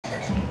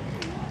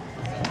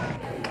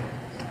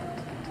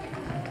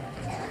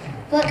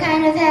What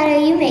kind of hat are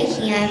you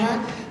making,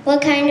 Emma?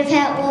 What kind of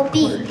hat will it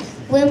be?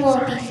 When will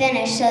it be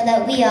finished so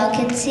that we all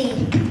can see?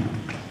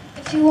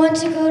 If you want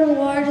to go to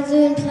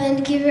Waterloo and plan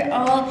to give it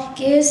all,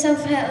 get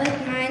yourself a hat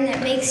like mine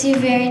that makes you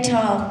very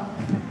tall.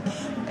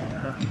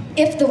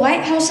 If the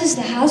White House is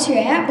the house you're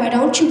at, why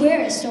don't you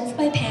wear a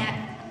stovepipe hat?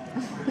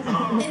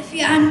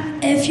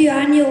 If you're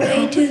on your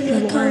way to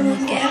the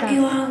Golden Gap,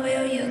 you want to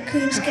wear your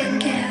coonskin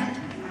cap.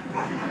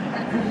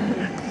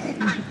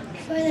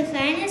 For the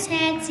finest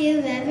hats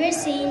you've ever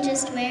seen,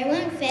 just wear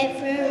one fit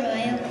for a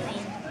royal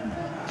queen.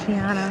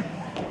 Kiana.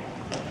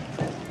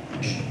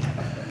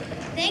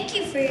 Thank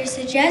you for your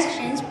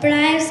suggestions, but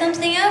I have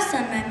something else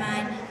on my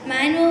mind.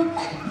 Mine will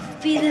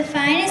be the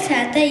finest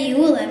hat that you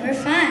will ever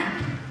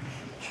find.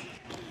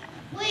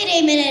 Wait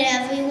a minute,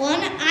 everyone.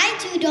 I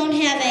too don't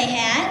have a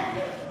hat.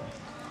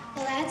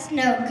 Well, that's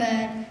no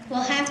good.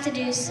 We'll have to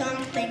do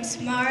something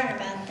smart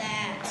about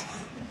that.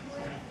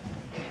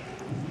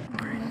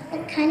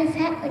 What kind of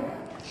hat would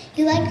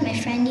you like, my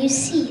friend? You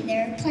see,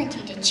 there are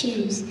plenty to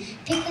choose.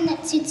 Pick one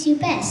that suits you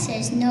best.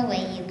 There's no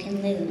way you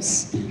can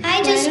lose.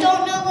 I just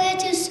don't know where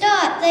to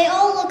start. They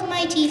all look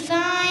mighty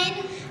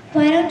fine.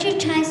 Why don't you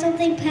try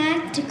something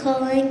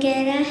practical and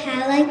get a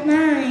hat like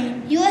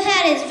mine? Your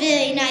hat is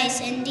very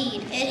nice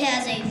indeed. It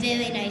has a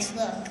very nice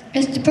look.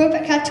 It's the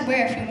perfect hat to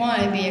wear if you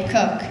want to be a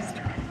cook.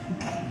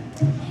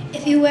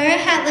 If you wear a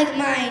hat like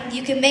mine,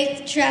 you can make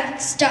the traffic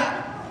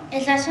stop.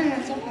 Is that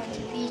something to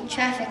be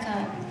traffic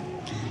cop?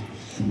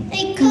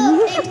 A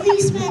cook, a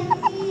policeman,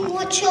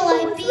 what shall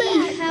I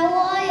be? How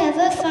will I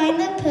ever find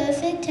the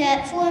perfect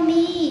hat for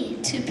me?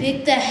 To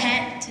pick the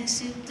hat to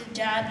suit the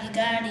job, you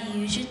gotta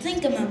use your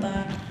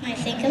thingamabob. My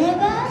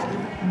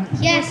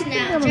thingamabob? Yes,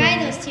 now, dry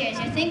those tears.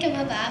 Your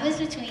thingamabob is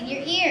between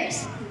your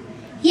ears.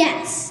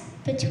 Yes,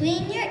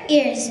 between your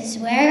ears is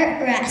where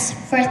it rests.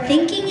 For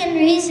thinking and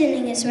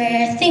reasoning is where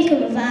your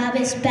thingamabob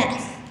is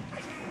best.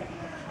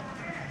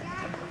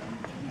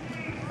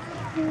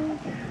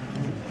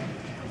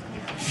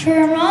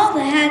 From all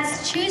the hats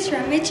to choose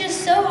from, it's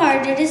just so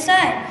hard to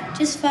decide.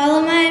 Just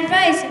follow my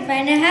advice and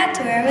find a hat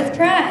to wear with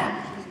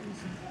pride.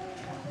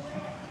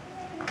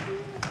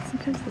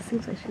 Sometimes it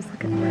seems like she's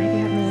looking right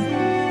at me.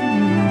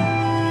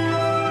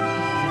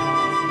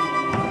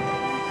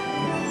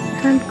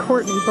 And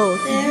Courtney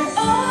both. There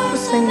are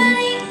so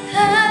many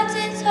hats,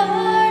 it's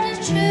hard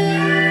to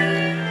choose.